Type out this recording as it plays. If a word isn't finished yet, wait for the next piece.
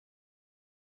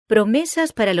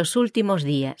Promesas para los últimos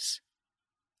días.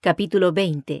 Capítulo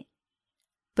 20.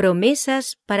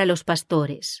 Promesas para los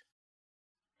pastores.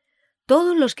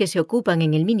 Todos los que se ocupan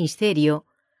en el ministerio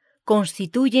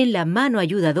constituyen la mano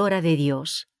ayudadora de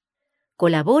Dios.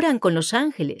 Colaboran con los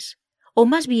ángeles, o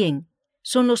más bien,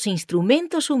 son los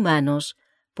instrumentos humanos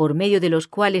por medio de los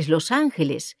cuales los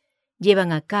ángeles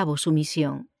llevan a cabo su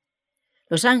misión.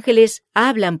 Los ángeles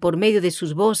hablan por medio de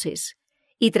sus voces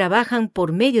y trabajan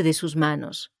por medio de sus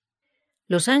manos.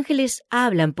 Los ángeles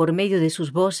hablan por medio de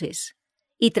sus voces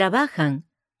y trabajan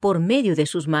por medio de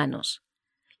sus manos.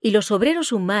 Y los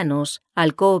obreros humanos,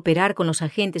 al cooperar con los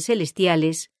agentes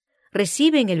celestiales,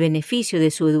 reciben el beneficio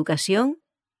de su educación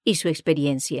y su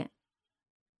experiencia.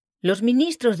 Los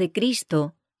ministros de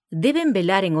Cristo deben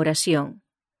velar en oración.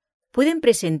 Pueden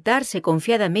presentarse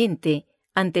confiadamente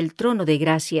ante el trono de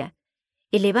gracia,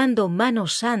 elevando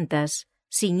manos santas,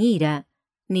 sin ira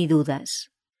ni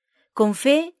dudas. Con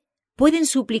fe, pueden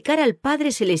suplicar al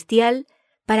Padre Celestial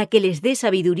para que les dé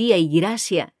sabiduría y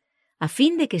gracia, a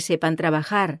fin de que sepan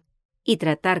trabajar y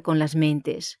tratar con las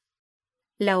mentes.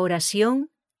 La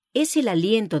oración es el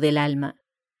aliento del alma,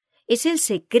 es el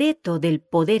secreto del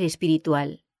poder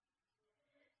espiritual.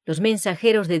 Los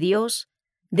mensajeros de Dios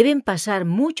deben pasar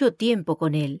mucho tiempo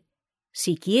con Él,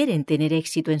 si quieren tener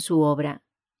éxito en su obra.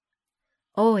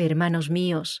 Oh, hermanos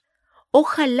míos,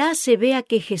 ojalá se vea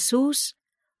que Jesús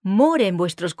mora en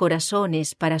vuestros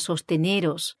corazones para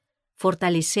sosteneros,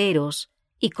 fortaleceros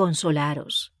y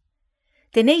consolaros.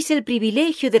 Tenéis el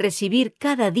privilegio de recibir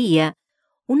cada día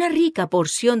una rica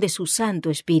porción de su Santo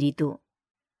Espíritu.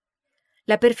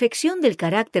 La perfección del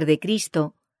carácter de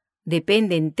Cristo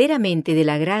depende enteramente de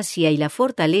la gracia y la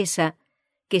fortaleza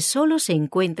que solo se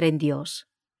encuentra en Dios.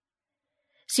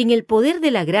 Sin el poder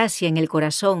de la gracia en el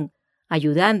corazón,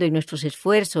 ayudando en nuestros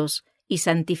esfuerzos y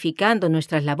santificando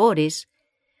nuestras labores,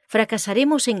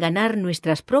 fracasaremos en ganar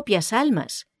nuestras propias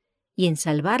almas y en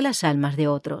salvar las almas de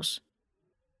otros.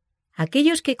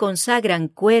 Aquellos que consagran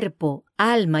cuerpo,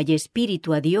 alma y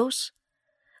espíritu a Dios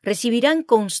recibirán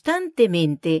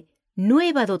constantemente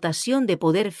nueva dotación de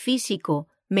poder físico,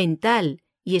 mental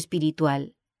y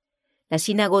espiritual. Las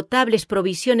inagotables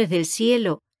provisiones del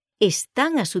cielo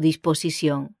están a su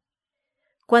disposición.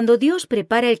 Cuando Dios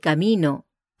prepara el camino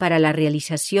para la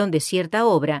realización de cierta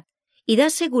obra y da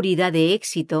seguridad de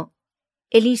éxito,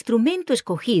 el instrumento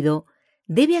escogido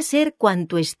debe hacer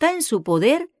cuanto está en su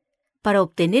poder para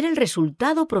obtener el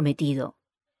resultado prometido.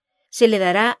 Se le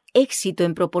dará éxito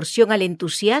en proporción al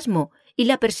entusiasmo y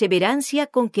la perseverancia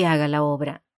con que haga la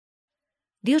obra.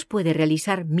 Dios puede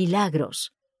realizar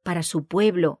milagros para su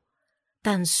pueblo,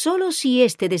 tan solo si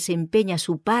éste desempeña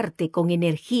su parte con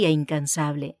energía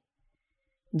incansable.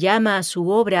 Llama a su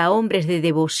obra a hombres de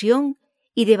devoción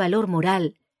y de valor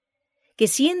moral, que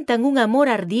sientan un amor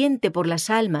ardiente por las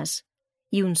almas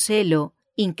y un celo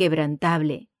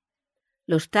inquebrantable.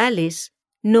 Los tales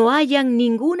no hallan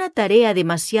ninguna tarea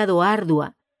demasiado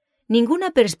ardua,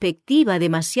 ninguna perspectiva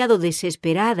demasiado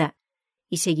desesperada,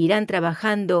 y seguirán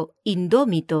trabajando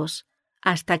indómitos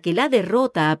hasta que la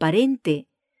derrota aparente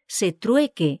se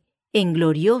trueque en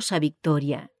gloriosa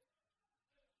victoria.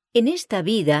 En esta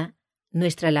vida,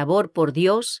 nuestra labor por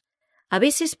Dios a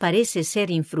veces parece ser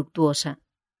infructuosa.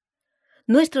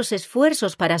 Nuestros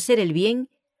esfuerzos para hacer el bien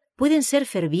pueden ser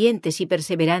fervientes y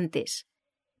perseverantes,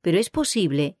 pero es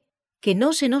posible que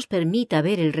no se nos permita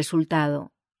ver el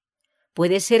resultado.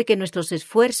 Puede ser que nuestros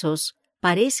esfuerzos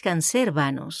parezcan ser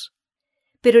vanos,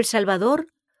 pero el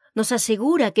Salvador nos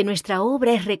asegura que nuestra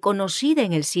obra es reconocida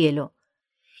en el cielo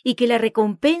y que la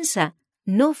recompensa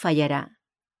no fallará.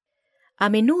 A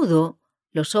menudo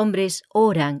los hombres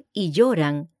oran y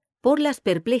lloran por las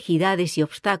perplejidades y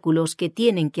obstáculos que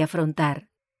tienen que afrontar.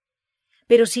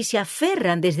 Pero si se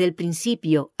aferran desde el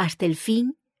principio hasta el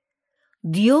fin,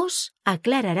 Dios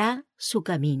aclarará su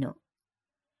camino.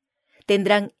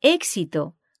 Tendrán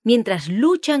éxito mientras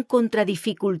luchan contra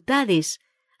dificultades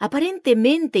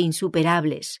aparentemente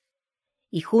insuperables,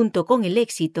 y junto con el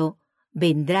éxito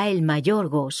vendrá el mayor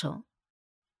gozo.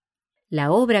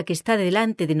 La obra que está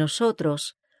delante de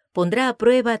nosotros pondrá a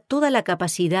prueba toda la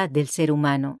capacidad del ser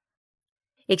humano.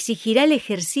 Exigirá el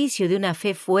ejercicio de una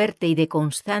fe fuerte y de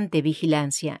constante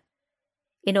vigilancia.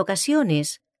 En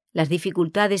ocasiones, las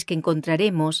dificultades que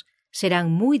encontraremos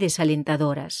serán muy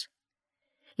desalentadoras.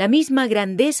 La misma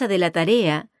grandeza de la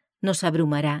tarea nos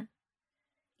abrumará.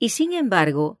 Y sin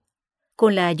embargo,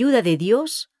 con la ayuda de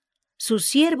Dios, sus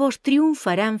siervos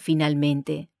triunfarán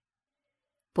finalmente.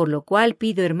 Por lo cual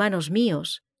pido, hermanos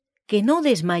míos, que no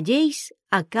desmayéis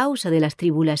a causa de las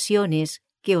tribulaciones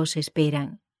que os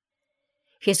esperan.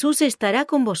 Jesús estará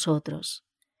con vosotros.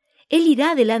 Él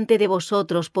irá delante de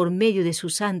vosotros por medio de su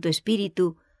Santo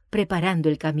Espíritu, preparando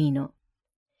el camino.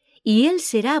 Y Él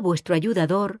será vuestro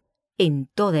ayudador en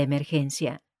toda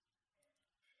emergencia.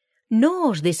 No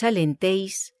os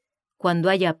desalentéis cuando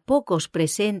haya pocos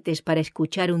presentes para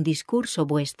escuchar un discurso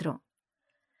vuestro.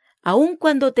 Aun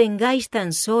cuando tengáis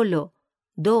tan solo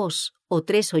 2 o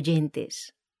 3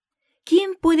 oyentes.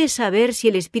 ¿Quién puede saber si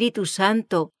el Espíritu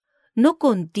Santo no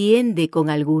contiende con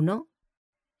alguno?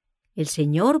 El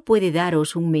Señor puede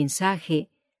daros un mensaje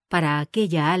para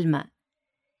aquella alma,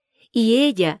 y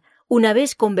ella, una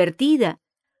vez convertida,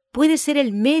 puede ser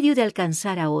el medio de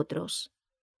alcanzar a otros.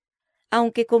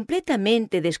 Aunque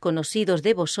completamente desconocidos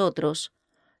de vosotros,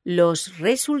 los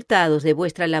resultados de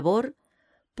vuestra labor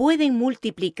pueden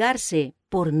multiplicarse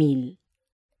por 1000.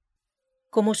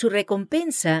 Como su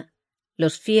recompensa,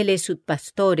 los fieles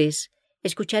subpastores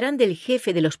escucharán del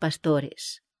jefe de los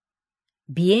pastores: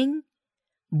 «Bien,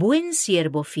 buen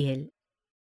siervo fiel».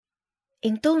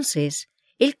 Entonces,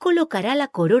 él colocará la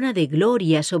corona de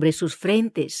gloria sobre sus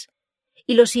frentes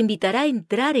y los invitará a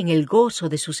entrar en el gozo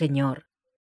de su Señor.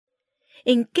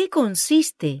 ¿En qué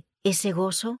consiste ese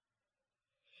gozo?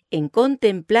 En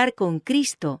contemplar con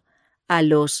Cristo a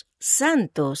los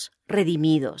santos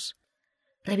redimidos,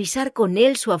 revisar con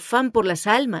Él su afán por las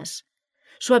almas,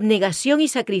 su abnegación y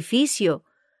sacrificio,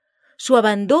 su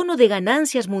abandono de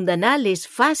ganancias mundanales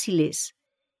fáciles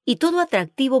y todo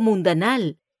atractivo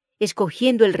mundanal,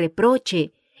 escogiendo el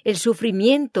reproche, el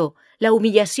sufrimiento, la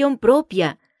humillación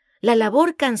propia, la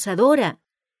labor cansadora,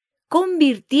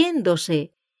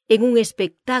 convirtiéndose en un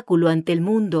espectáculo ante el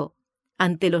mundo,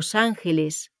 ante los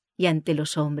ángeles y ante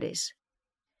los hombres.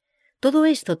 Todo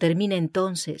esto termina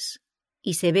entonces,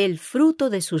 y se ve el fruto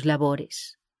de sus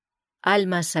labores: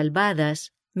 almas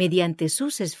salvadas mediante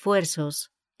sus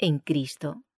esfuerzos en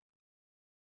Cristo.